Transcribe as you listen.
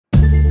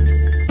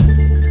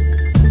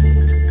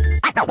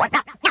Good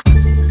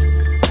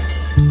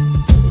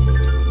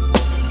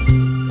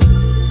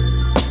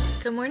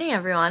morning,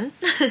 everyone,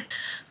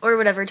 or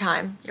whatever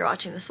time you're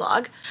watching this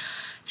vlog.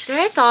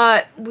 Today I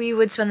thought we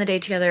would spend the day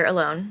together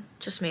alone,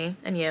 just me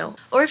and you.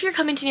 Or if you're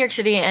coming to New York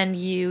City and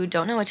you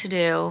don't know what to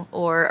do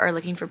or are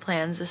looking for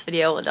plans, this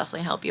video will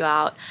definitely help you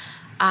out.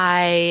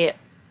 I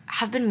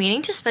have been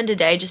meaning to spend a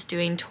day just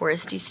doing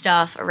touristy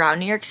stuff around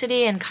New York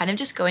City and kind of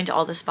just going to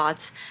all the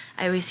spots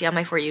I always see on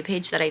my For You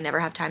page that I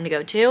never have time to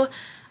go to.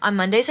 On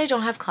Mondays I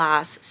don't have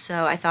class,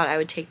 so I thought I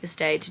would take this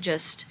day to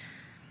just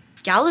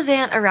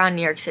gallivant around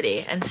New York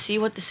City and see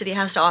what the city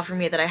has to offer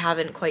me that I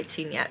haven't quite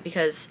seen yet,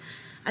 because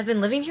I've been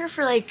living here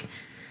for like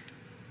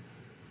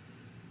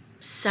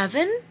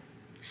seven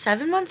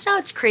months now.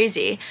 It's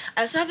crazy.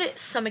 I also have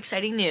some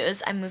exciting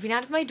news. I'm moving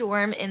out of my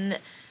dorm in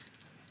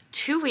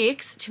 2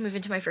 weeks to move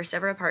into my first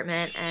ever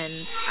apartment, and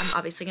I'm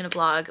obviously gonna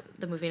vlog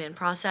the moving in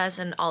process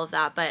and all of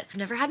that, but I've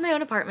never had my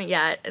own apartment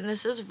yet, and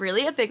this is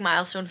really a big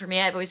milestone for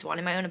me. I've always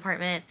wanted my own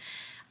apartment.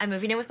 I'm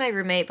moving in with my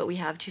roommate, but we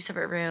have 2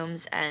 separate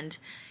rooms, and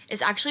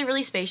it's actually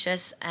really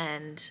spacious,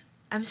 and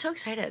I'm so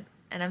excited.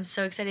 And I'm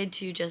so excited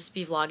to just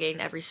be vlogging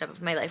every step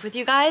of my life with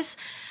you guys.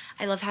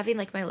 I love having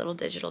like my little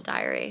digital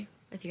diary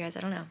with you guys. I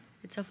don't know.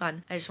 It's so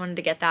fun. I just wanted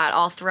to get that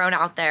all thrown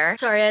out there.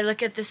 Sorry, I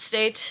look at this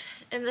state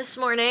in this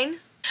morning.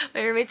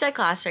 My roommate's at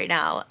class right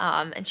now,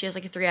 and she has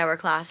like a 3-hour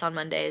class on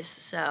Mondays,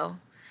 so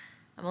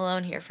I'm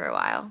alone here for a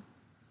while.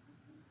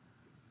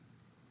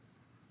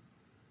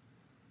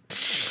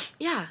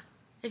 Yeah,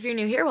 if you're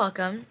new here,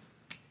 welcome.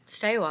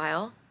 Stay a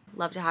while.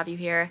 Love to have you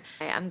here.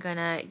 I'm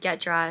gonna get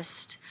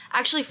dressed.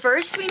 Actually,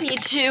 first we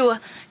need to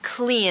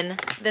clean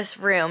this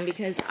room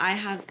because I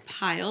have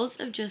piles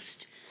of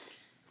just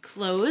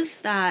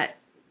clothes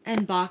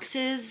and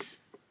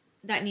boxes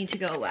that need to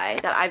go away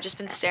that I've just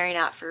been staring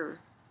at for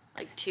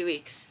like 2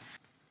 weeks.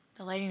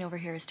 The lighting over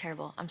here is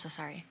terrible. I'm so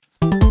sorry.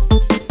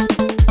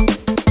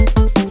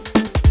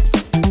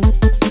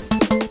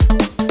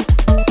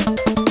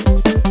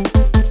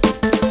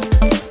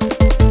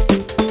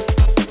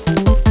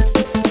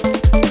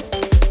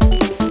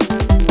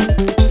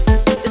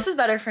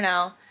 For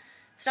now.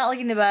 It's not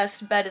looking the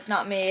best. Bed is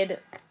not made.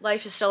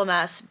 Life is still a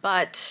mess,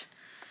 but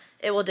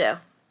it will do.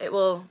 It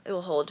will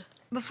hold.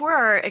 Before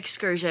our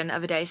excursion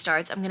of a day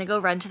starts, I'm gonna go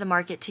run to the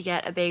market to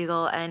get a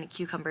bagel and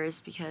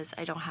cucumbers because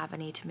I don't have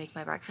any to make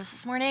my breakfast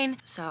this morning.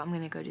 So I'm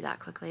gonna go do that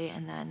quickly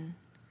and then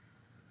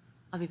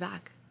I'll be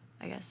back,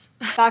 I guess.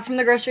 Back from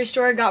the grocery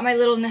store, got my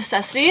little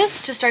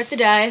necessities to start the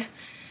day.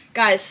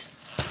 Guys,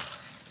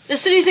 the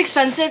city's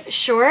expensive,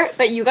 sure,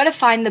 but you gotta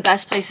find the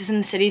best places in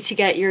the city to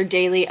get your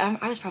daily,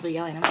 I was probably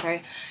yelling, I'm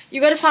sorry. You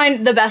gotta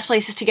find the best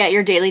places to get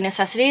your daily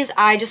necessities.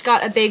 I just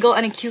got a bagel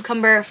and a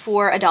cucumber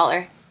for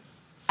 $1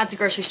 at the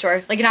grocery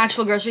store. Like an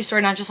actual grocery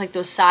store, not just like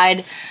those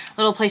side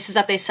little places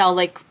that they sell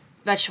like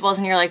vegetables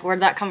and you're like, where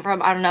did that come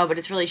from? I don't know, but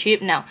it's really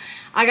cheap. No,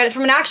 I got it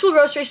from an actual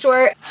grocery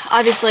store,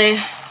 obviously.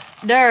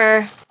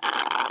 Duh.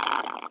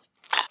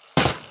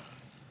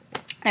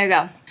 There you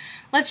go.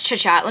 Let's chit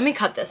chat. Let me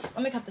cut this.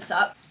 Let me cut this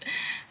up.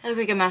 I look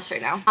like a mess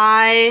right now.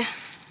 I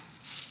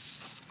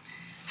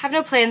have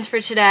no plans for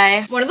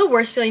today. One of the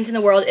worst feelings in the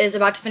world is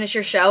about to finish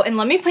your show. And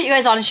let me put you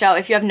guys on a show.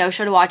 If you have no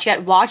show to watch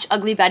yet, watch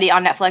Ugly Betty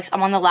on Netflix.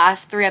 I'm on the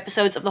last 3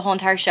 episodes of the whole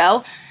entire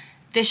show.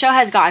 This show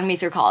has gotten me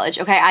through college,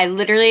 okay? I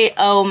literally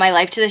owe my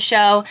life to this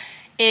show.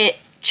 It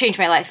changed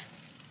my life.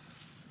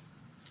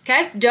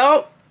 Okay?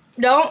 Don't.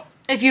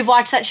 If you've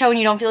watched that show and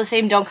you don't feel the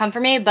same, don't come for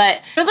me.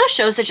 But one of those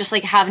shows that just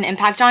like have an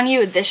impact on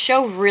you, this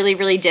show really,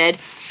 really did.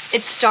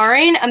 It's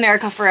starring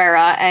America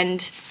Ferrera, and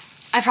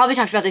I've probably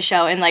talked about this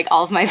show in like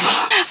all of my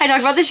vlogs. I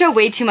talk about this show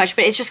way too much,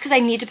 but it's just because I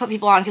need to put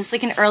people on because it's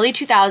like an early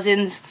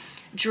 2000s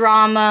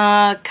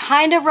drama,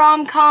 kind of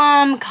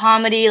rom-com,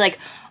 comedy, like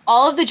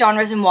all of the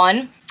genres in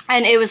one.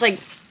 And it was like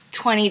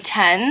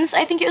 2010s,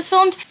 I think it was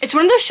filmed. It's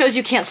one of those shows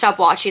you can't stop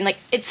watching. Like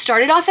it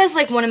started off as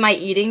like one of my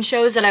eating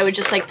shows that I would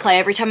just like play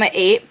every time I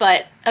ate,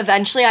 but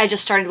eventually I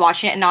just started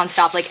watching it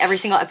nonstop. Like every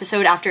single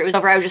episode after it was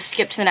over, I would just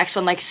skip to the next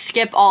one, like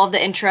skip all of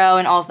the intro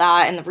and all of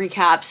that and the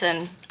recaps,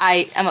 and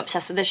I am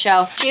obsessed with this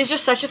show. She is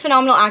just such a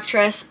phenomenal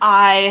actress.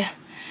 I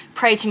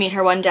pray to meet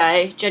her one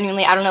day.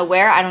 Genuinely, I don't know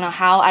where, I don't know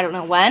how, I don't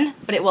know when,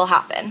 but it will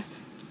happen.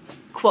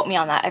 Quote me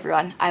on that,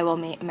 everyone. I will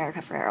meet America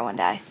Ferrera one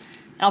day.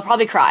 And I'll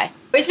probably cry. I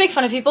always make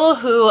fun of people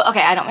who,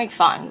 okay, I don't make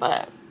fun,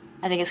 but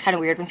I think it's kind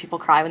of weird when people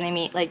cry when they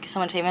meet like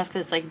someone famous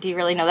because it's like, do you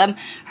really know them?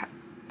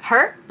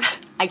 Her?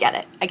 I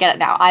get it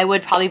now. I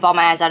would probably bawl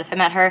my eyes out if I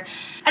met her.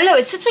 I don't know,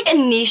 it's such like a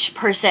niche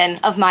person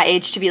of my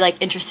age to be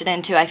like interested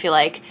in too, I feel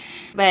like.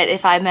 But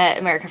if I met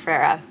America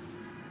Ferrera,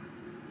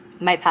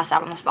 might pass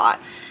out on the spot.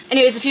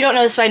 Anyways, if you don't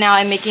know this by now,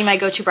 I'm making my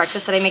go-to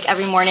breakfast that I make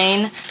every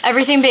morning.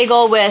 Everything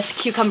bagel with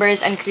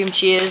cucumbers and cream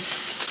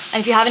cheese.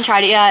 And if you haven't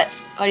tried it yet,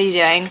 what are you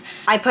doing?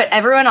 I put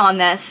everyone on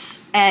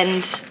this,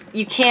 and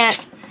you can't,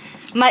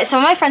 some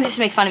of my friends used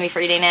to make fun of me for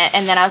eating it,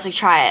 and then I was like,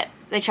 try it.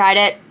 They tried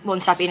it,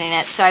 won't stop eating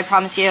it, so I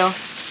promise you,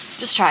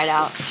 just try it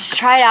out. Just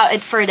try it out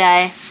for a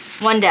day,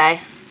 one day.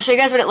 I'll show you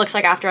guys what it looks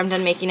like after I'm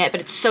done making it, but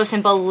it's so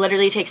simple,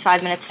 literally takes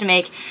 5 minutes to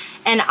make.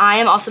 And I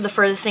am also the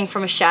furthest thing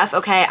from a chef,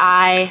 okay?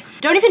 I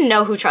don't even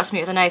know who trusts me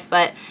with a knife,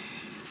 but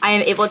I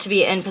am able to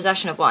be in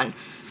possession of one.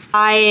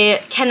 I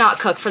cannot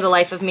cook for the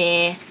life of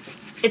me.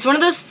 It's one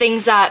of those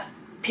things that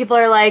people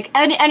are like,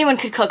 anyone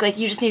could cook, like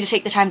you just need to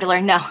take the time to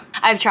learn. No,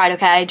 I've tried,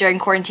 okay? During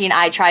quarantine,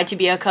 I tried to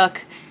be a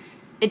cook.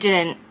 It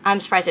didn't,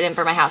 I'm surprised it didn't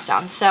burn my house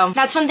down. So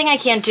that's one thing I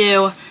can't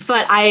do,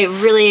 but I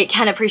really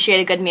can appreciate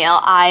a good meal.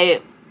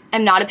 I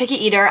am not a picky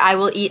eater. I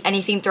will eat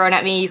anything thrown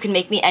at me. You can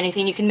make me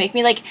anything. You can make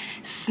me like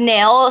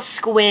snail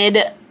squid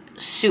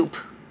soup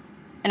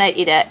and I'd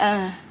eat it.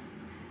 I'd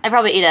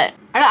probably eat it.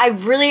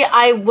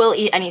 I will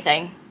eat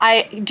anything.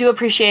 I do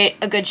appreciate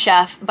a good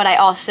chef, but I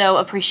also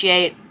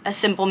appreciate a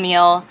simple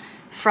meal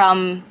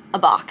from a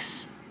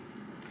box.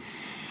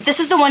 This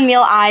is the one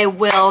meal I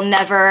will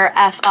never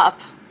F up.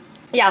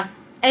 Yeah.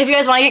 And if you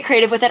guys want to get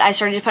creative with it, I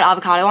started to put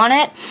avocado on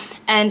it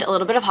and a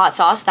little bit of hot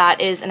sauce.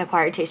 That is an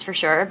acquired taste for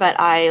sure, but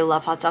I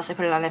love hot sauce. I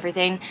put it on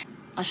everything.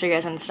 I'll show you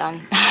guys when it's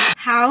done.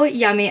 How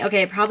yummy.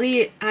 Okay,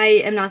 probably I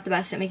am not the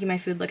best at making my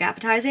food look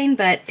appetizing,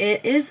 but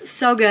it is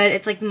so good.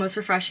 It's like the most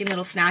refreshing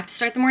little snack to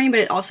start the morning, but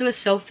it also is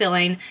so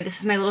filling. This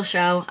is my little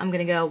show. I'm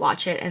gonna go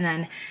watch it and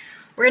then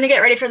we're gonna get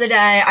ready for the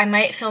day. I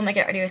might film a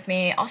get ready with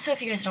me. Also,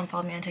 if you guys don't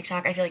follow me on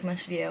TikTok, I feel like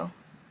most of you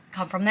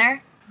come from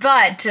there.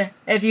 But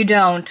if you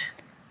don't,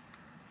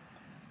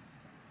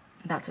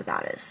 that's what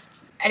that is.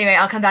 Anyway,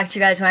 I'll come back to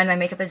you guys when my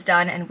makeup is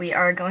done and we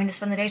are going to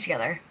spend the day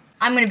together.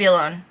 I'm gonna be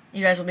alone.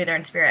 You guys will be there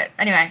in spirit.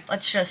 Anyway,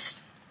 let's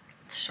just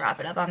wrap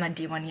it up. I'm a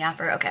D1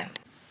 yapper. Okay.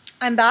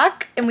 I'm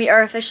back and we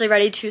are officially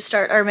ready to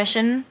start our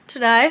mission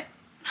today.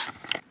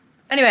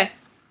 Anyway,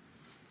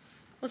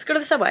 let's go to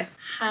the subway.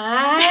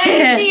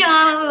 Hi,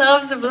 Gianna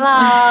loves the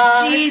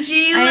vlog.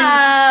 Gigi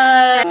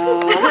love.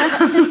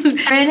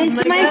 Ran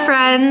into my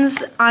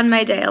friends on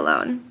my day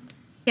alone.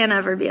 Can't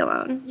ever be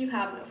alone. You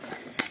have no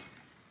friends.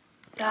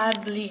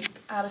 God bleep,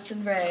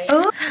 Addison Rae.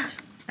 Oh.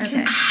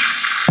 Okay.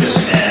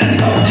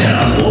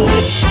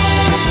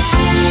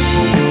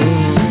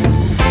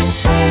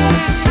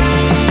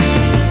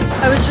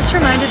 I was just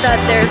reminded that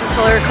there's a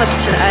solar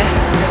eclipse today.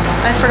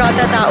 I forgot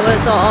that that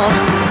was all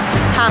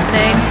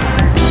happening.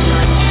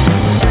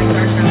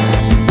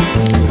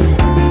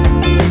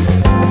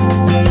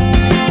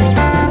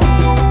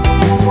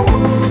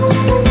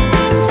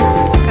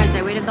 Guys,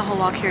 I waited the whole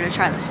walk here to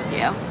try this with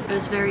you. It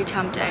was very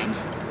tempting.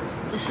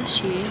 This is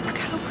she. Look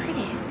how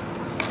pretty.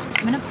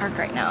 I'm in a park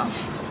right now.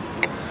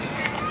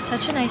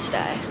 Such a nice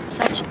day.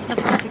 Such the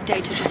perfect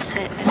day to just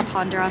sit and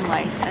ponder on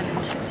life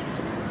and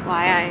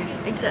why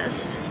I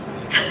exist.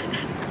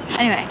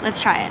 Anyway,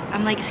 let's try it.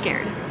 I'm like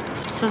scared.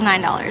 This was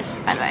 $9,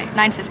 by the way.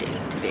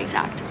 $9.50 to be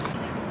exact.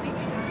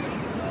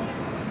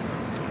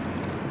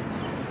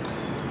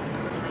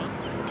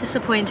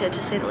 Disappointed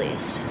to say the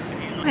least.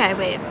 Okay,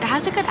 wait. It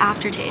has a good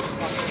aftertaste.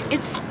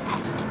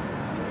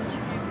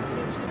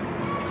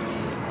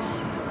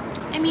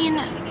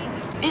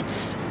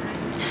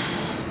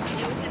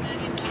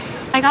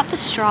 I got the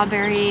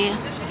strawberry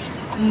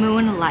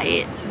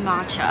moonlight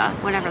matcha,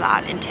 whatever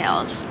that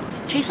entails.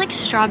 Tastes like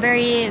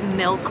strawberry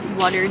milk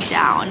watered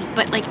down,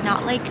 but like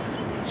not like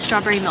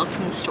strawberry milk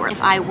from the store.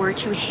 If I were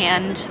to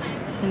hand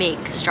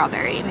make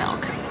strawberry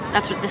milk,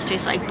 that's what this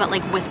tastes like, but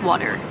like with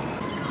water.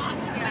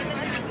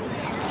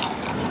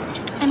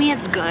 I mean,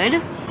 it's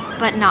good,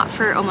 but not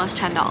for almost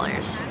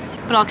 $10.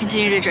 But I'll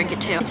continue to drink it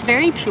too. It's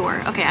very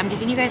pure. Okay, I'm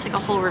giving you guys like a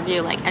whole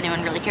review like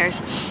anyone really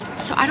cares.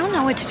 So I don't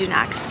know what to do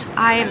next.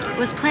 I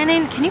was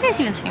planning, can you guys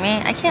even see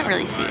me? I can't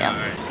really see you.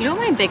 You know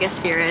what my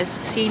biggest fear is?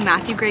 Seeing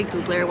Matthew Gray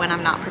Gubler when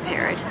I'm not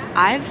prepared.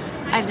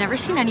 I've never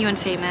seen anyone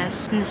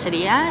famous in the city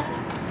yet,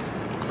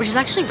 which is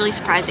actually really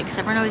surprising because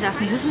everyone always asks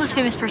me, who's the most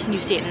famous person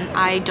you've seen? And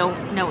I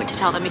don't know what to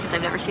tell them because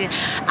I've never seen it.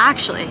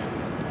 Actually,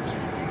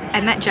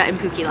 I met Jet and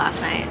Pookie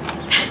last night.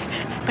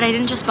 But I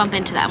didn't just bump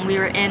into them.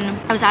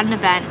 I was at an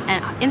event,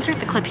 and insert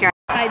the clip here.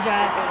 Hi,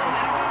 Jet.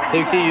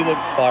 Pookie, you look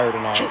fire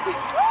tonight.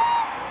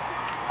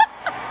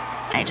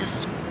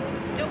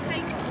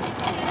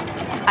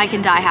 I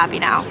can die happy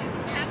now.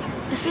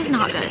 This is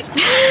not good.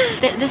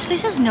 This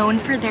place is known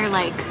for their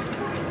like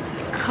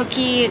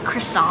cookie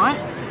croissant,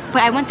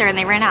 but I went there and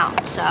they ran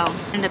out, so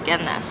I ended up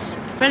getting this.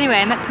 But anyway,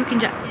 I met Pook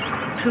and Jet.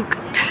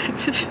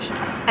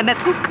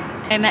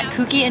 I met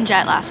Pookie and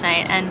Jet last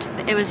night and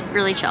it was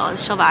really chill. It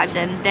was chill vibes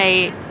and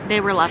they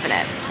were loving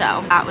it.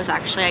 So that was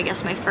actually, I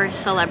guess, my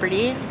first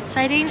celebrity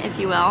sighting, if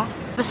you will.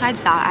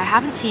 Besides that, I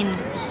haven't seen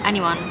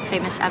anyone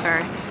famous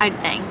ever, I'd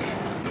think.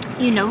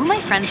 You know who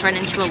my friends run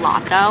into a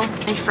lot though?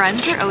 My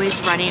friends are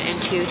always running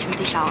into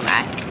Timothy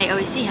Chalamet. I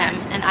always see him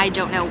and I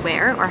don't know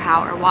where or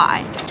how or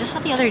why. Just saw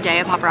the other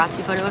day a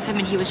paparazzi photo of him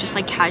and he was just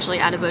like casually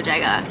at a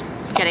bodega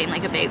getting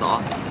like a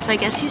bagel. So I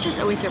guess he's just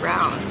always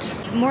around.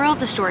 Moral of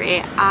the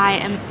story, I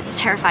am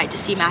terrified to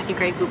see Matthew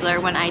Gray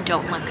Gubler when I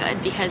don't look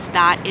good because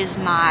that is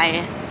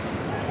my,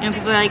 you know,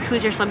 people are like,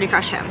 who's your celebrity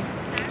crush?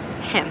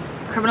 Him.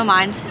 Criminal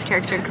Minds, his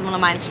character in Criminal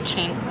Minds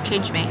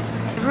changed me.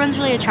 Everyone's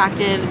really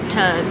attractive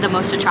to the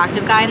most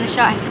attractive guy in the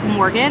show.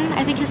 Morgan,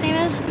 I think his name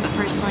is. But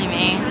personally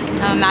me,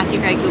 I'm a Matthew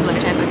Gray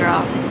Gubler type of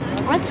girl.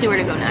 Let's see where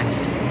to go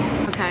next.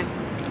 Okay,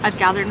 I've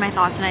gathered my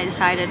thoughts and I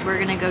decided we're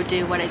gonna go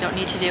do what I don't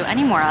need to do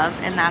any more of,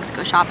 and that's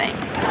go shopping.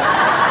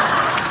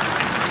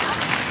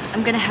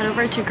 I'm gonna head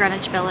over to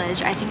Greenwich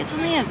Village. I think it's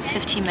only a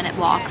 15-minute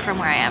walk from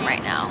where I am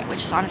right now,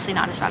 which is honestly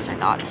not as bad as I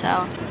thought.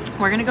 So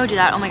we're gonna go do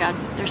that. Oh my God,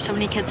 there's so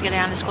many kids getting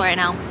out of school right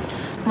now.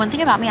 One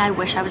thing about me, I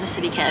wish I was a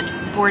city kid,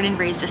 born and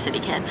raised a city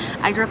kid.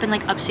 I grew up in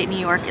like upstate New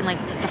York in like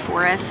the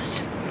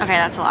forest. Okay,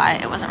 that's a lie.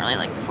 It wasn't really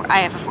like the forest.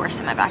 I have a forest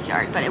in my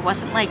backyard, but it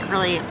wasn't like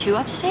really too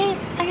upstate,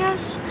 I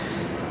guess.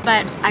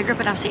 But I grew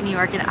up in upstate New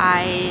York, and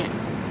I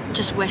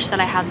just wish that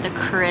I had the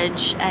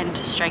courage and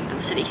strength of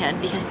a city kid,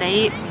 because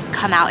they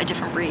come out a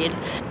different breed.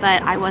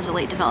 But I was a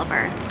late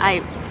developer.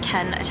 I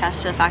can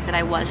attest to the fact that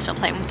I was still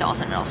playing with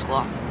dolls in middle school.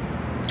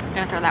 I'm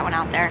gonna throw that one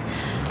out there.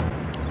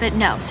 But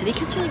no, city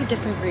kids are like a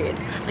different breed.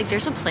 Like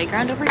there's a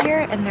playground over here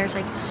and there's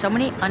like so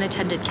many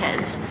unattended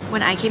kids.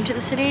 When I came to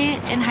the city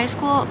in high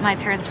school, my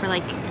parents were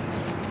like,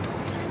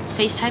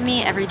 FaceTime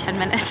me every 10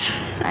 minutes.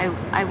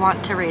 I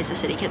want to raise a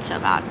city kid so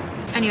bad.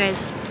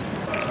 Anyways.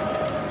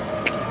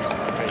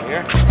 Right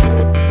here.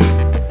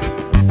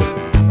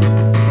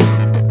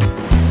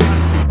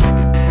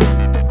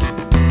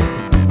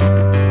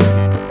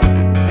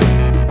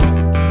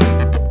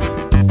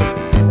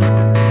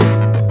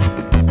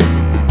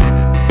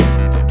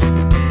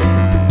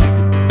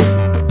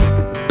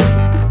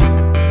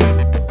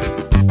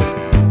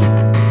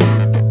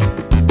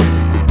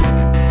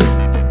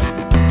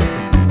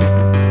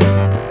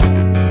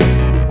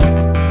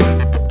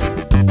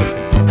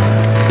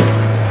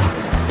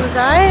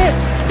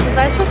 Was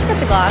I supposed to get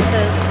the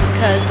glasses?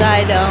 Because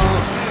I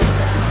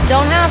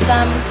don't have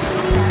them.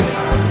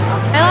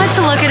 Am I allowed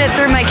to look at it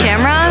through my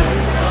camera?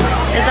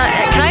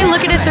 Can I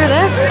look at it through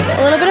this?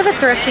 A little bit of a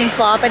thrifting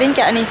flop. I didn't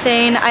get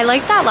anything. I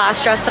liked that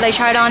last dress that I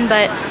tried on,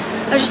 but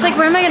I was just like,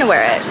 where am I gonna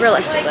wear it,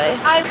 realistically?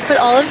 But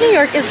all of New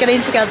York is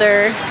getting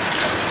together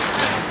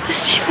to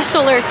see the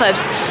solar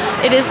eclipse.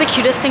 It is the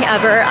cutest thing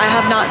ever. I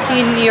have not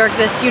seen New York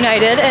this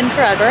united in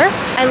forever.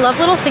 I love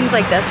little things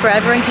like this where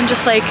everyone can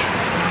just like,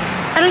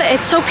 I don't know,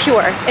 it's so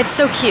pure, it's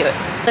so cute.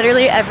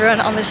 Literally everyone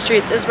on the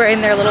streets is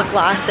wearing their little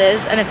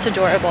glasses and it's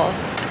adorable.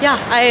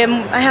 Yeah,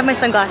 I have my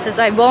sunglasses.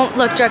 I won't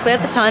look directly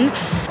at the sun.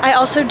 I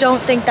also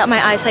don't think that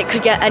my eyesight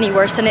could get any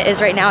worse than it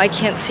is right now. I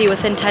can't see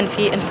within 10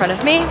 feet in front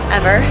of me,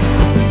 ever.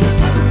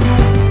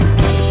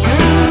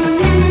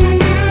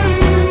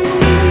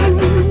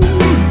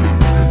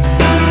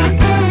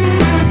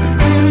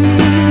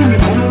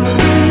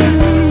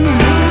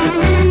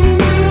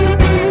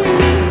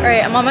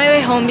 I'm on my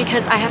way home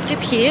because I have to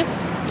pee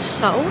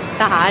so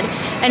bad.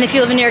 And if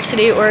you live in New York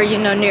City or you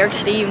know New York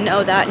City, you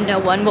know that no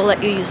one will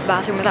let you use the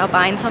bathroom without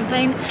buying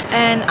something.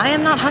 And I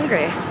am not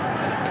hungry,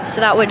 so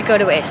that would go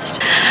to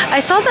waste. I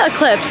saw the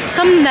eclipse.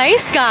 Some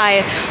nice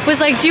guy was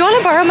like, do you want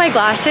to borrow my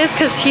glasses?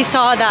 Because he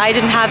saw that I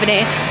didn't have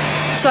any.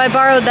 So I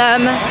borrowed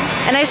them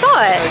and I saw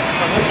it.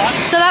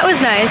 So that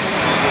was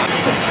nice.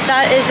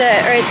 That is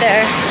it right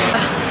there.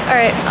 All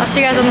right, I'll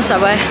see you guys on the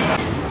subway.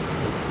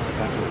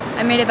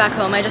 I made it back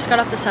home. I just got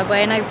off the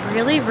subway and I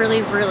really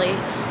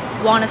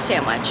want a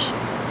sandwich,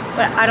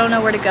 but I don't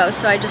know where to go,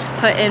 so I just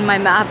put in my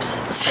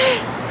maps.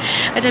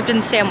 I typed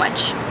in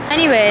sandwich.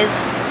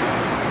 Anyways,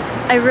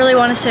 I really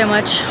want a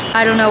sandwich.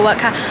 I don't know what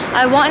kind.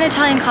 I want an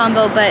Italian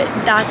combo, but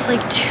that's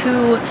like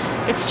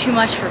it's too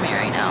much for me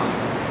right now.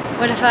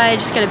 What if I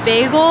just get a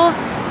bagel?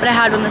 But I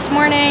had one this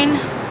morning.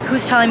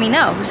 Who's telling me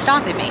no? Who's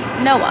stopping me?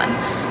 No one.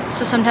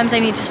 So sometimes I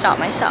need to stop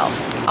myself.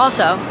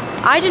 Also,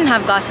 I didn't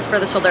have glasses for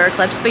the solar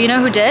eclipse, but you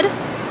know who did?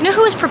 You know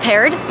who was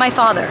prepared? My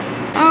father.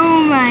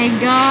 Oh my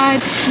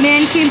God,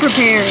 man came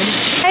prepared.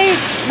 I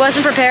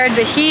wasn't prepared,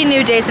 but he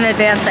knew days in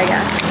advance, I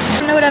guess. I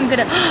don't know what I'm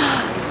gonna,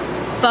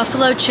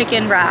 buffalo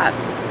chicken wrap.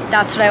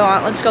 That's what I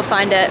want, let's go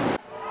find it.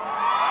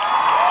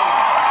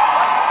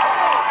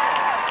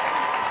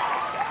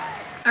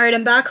 All right,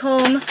 I'm back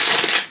home.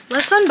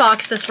 Let's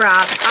unbox this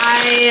wrap.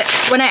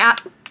 When I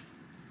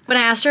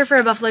asked her for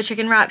a buffalo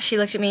chicken wrap, she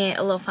looked at me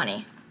a little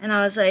funny. And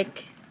I was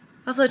like,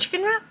 buffalo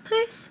chicken wrap,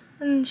 please?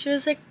 And she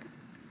was like,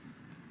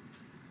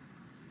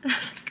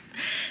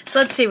 so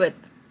let's see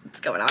what's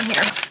going on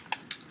here.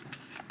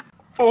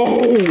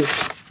 Oh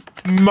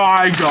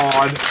my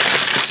God.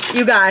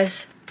 You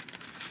guys,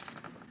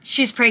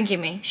 she's pranking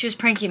me. She was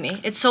pranking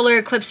me. It's solar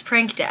eclipse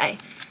prank day.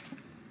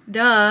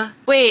 Duh.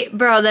 Wait,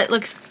 bro, that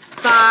looks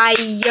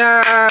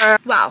fire.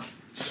 Wow.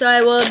 So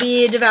I will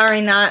be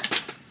devouring that.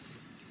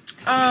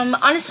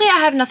 Honestly, I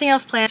have nothing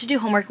else planned. I have to do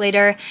homework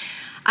later.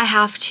 I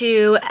have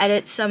to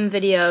edit some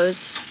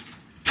videos.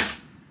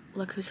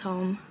 Look who's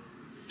home.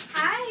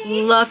 Hi.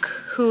 Look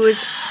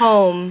who's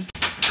home.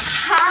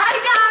 Hi,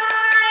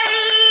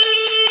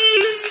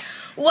 guys.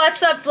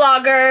 What's up,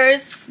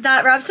 vloggers?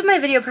 That wraps up my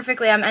video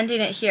perfectly. I'm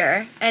ending it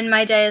here. And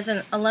my day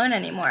isn't alone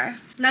anymore.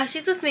 Now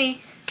she's with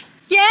me.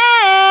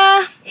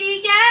 Yeah!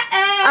 Yeah.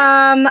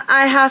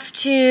 I have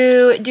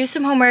to do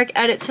some homework,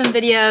 edit some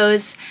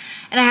videos,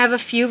 and I have a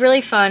few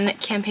really fun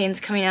campaigns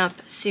coming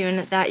up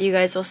soon that you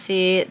guys will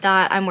see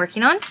that I'm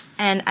working on,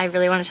 and I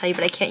really want to tell you,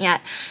 but I can't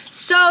yet.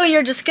 So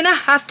you're just gonna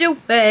have to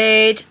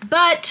wait.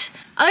 But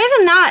other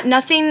than that,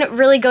 nothing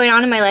really going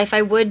on in my life.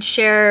 I would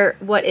share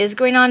what is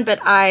going on, but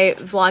I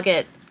vlog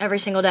it every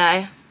single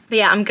day. But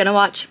yeah, I'm gonna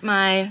watch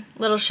my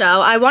little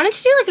show. I wanted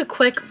to do like a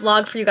quick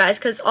vlog for you guys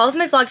because all of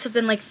my vlogs have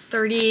been like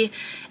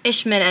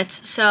 30-ish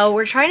minutes. So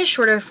we're trying a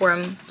shorter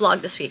form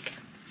vlog this week.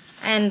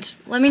 And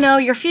let me know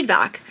your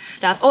feedback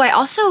stuff. Oh, I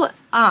also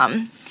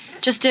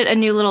just did a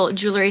new little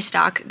jewelry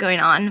stock going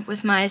on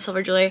with my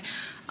silver jewelry.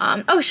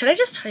 Oh, should I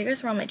just tell you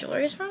guys where all my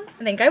jewelry is from?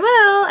 I think I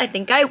will. I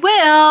think I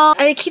will.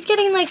 I keep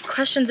getting like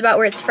questions about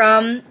where it's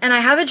from, and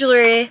I have a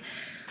jewelry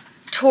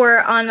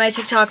tour on my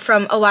TikTok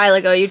from a while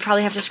ago. You'd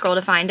probably have to scroll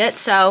to find it.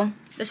 So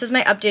this is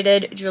my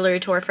updated jewelry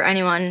tour for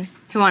anyone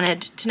who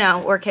wanted to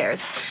know or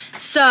cares.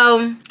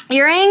 So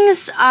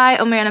earrings,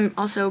 oh my god, I'm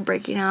also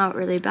breaking out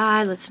really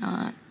bad. Let's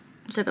not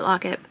zip it,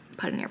 lock it,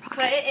 put it in your pocket.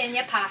 Put it in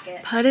your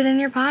pocket. Put it in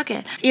your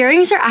pocket.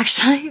 Earrings are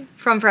actually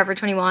from Forever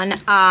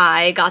 21.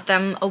 I got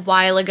them a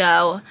while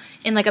ago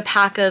in like a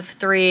pack of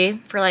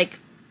 3 for like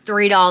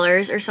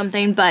 $3 or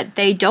something, but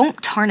they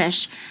don't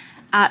tarnish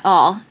at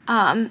all.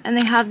 And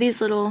they have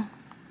these little,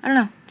 I don't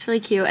know, it's really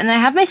cute. And then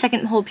I have my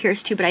second hole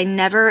pierced too, but I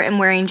never am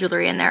wearing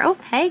jewelry in there. Oh,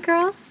 hey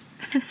girl.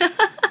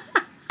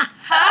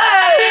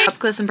 Hi. Up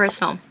close and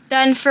personal.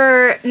 Then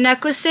for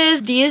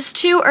necklaces, these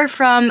two are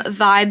from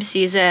Vibe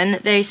Season.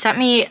 They sent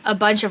me a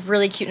bunch of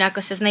really cute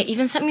necklaces, and they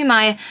even sent me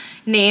my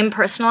name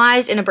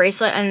personalized in a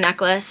bracelet and a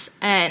necklace,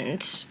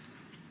 and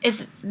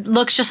it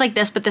looks just like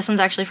this, but this one's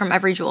actually from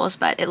Every Jewels,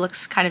 but it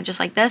looks kind of just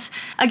like this.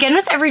 Again,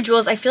 with Every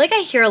Jewels, I feel like I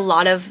hear a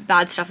lot of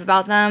bad stuff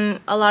about them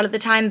a lot of the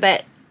time,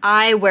 but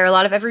I wear a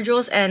lot of Every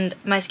Jewels, and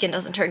my skin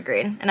doesn't turn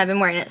green, and I've been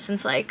wearing it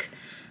since like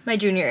my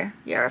junior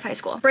year of high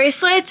school.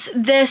 Bracelets,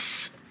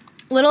 this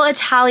little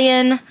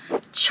Italian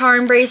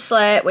charm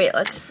bracelet. Wait,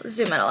 let's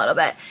zoom in a little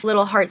bit.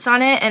 Little hearts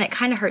on it, and it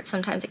kind of hurts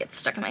sometimes. It gets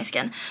stuck in my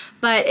skin.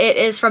 But it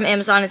is from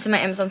Amazon. It's in my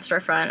Amazon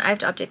storefront. I have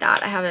to update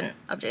that. I haven't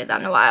updated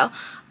that in a while.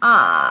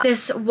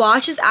 This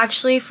watch is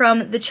actually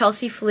from the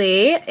Chelsea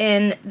Flea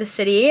in the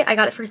city. I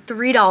got it for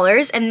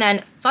 $3. And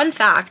then, fun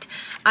fact,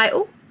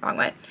 oh, wrong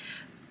way.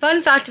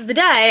 Fun fact of the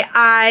day,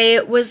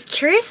 I was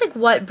curious like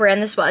what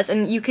brand this was,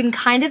 and you can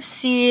kind of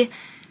see,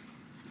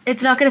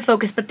 it's not gonna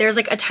focus, but there's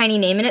like a tiny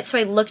name in it, so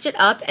I looked it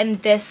up,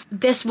 and this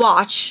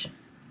watch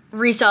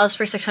resells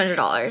for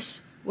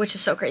 $600, which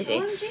is so crazy.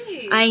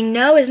 OMG. I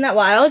know, isn't that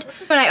wild?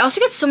 But I also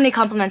get so many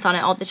compliments on it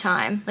all the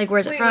time. Like,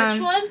 where's it from?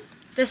 Which one?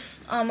 This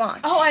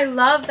watch. Oh, I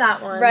love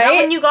that one. Right? That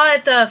one you got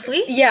at the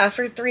Flea? Yeah,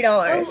 for $3.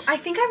 Oh, I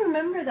think I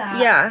remember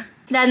that. Yeah.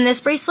 Then this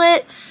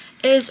bracelet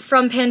is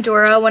from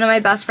Pandora. One of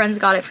my best friends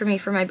got it for me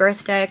for my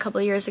birthday a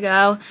couple years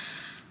ago.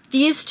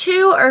 These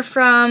two are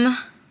from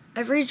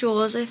Every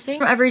Jewels, I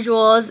think. From Every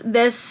Jewels.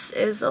 This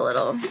is a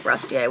little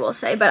rusty, I will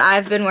say, but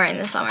I've been wearing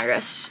this on my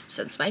wrist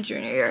since my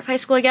junior year of high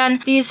school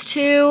again. These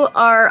two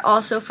are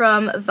also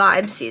from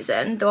Vibe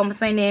Season. The one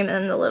with my name and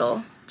then the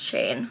little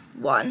chain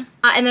one.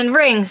 And then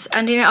rings,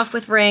 ending it off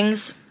with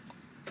rings.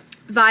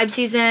 Vibe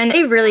Season,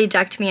 they really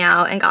decked me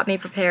out and got me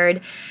prepared.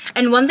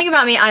 And one thing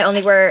about me, I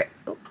only wear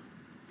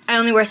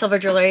silver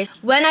jewelry.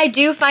 When I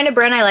do find a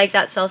brand I like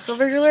that sells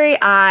silver jewelry,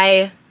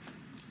 I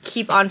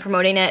keep on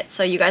promoting it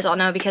so you guys all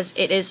know, because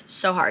it is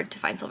so hard to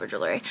find silver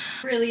jewelry.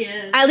 It really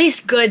is. At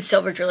least good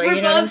silver jewelry, We're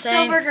you know what I'm both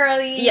saying? silver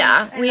girlies.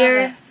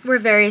 Yeah, we're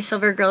very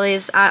silver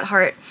girlies at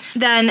heart.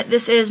 Then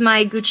this is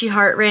my Gucci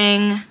heart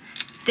ring.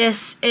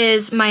 This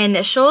is my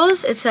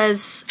initials. It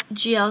says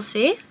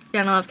GLC,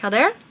 Gianna Love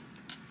Caldera.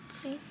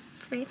 It's me,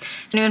 it's me.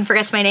 If anyone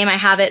forgets my name, I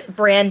have it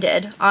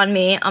branded on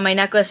me, on my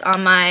necklace,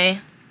 on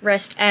my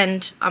wrist,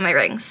 and on my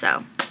rings,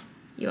 so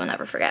you will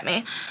never forget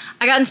me.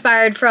 I got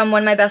inspired from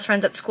one of my best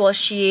friends at school.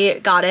 She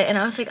got it, and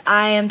I was like,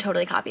 I am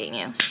totally copying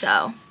you,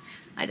 so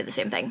I did the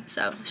same thing.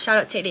 So shout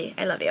out Sadie,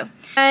 I love you.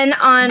 And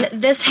on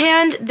this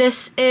hand,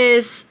 this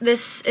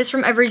is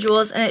from Every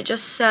Jewels, and it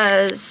just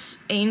says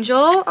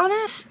Angel on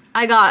it.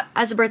 I got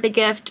as a birthday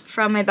gift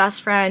from my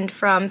best friend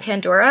from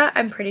Pandora,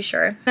 I'm pretty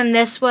sure. And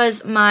this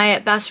was my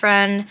best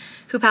friend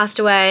who passed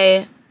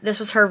away. This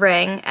was her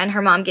ring, and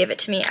her mom gave it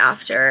to me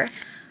after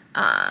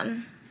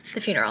the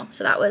funeral.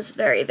 So that was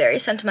very, very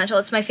sentimental.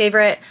 It's my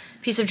favorite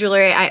piece of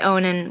jewelry I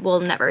own and will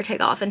never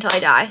take off until I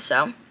die.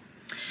 So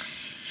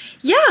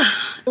yeah,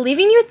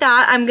 leaving you with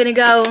that, I'm gonna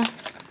go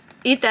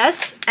eat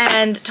this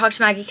and talk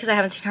to Maggie because I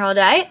haven't seen her all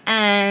day.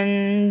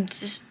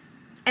 And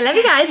I love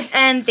you guys,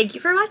 and thank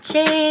you for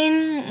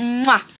watching. Mwah.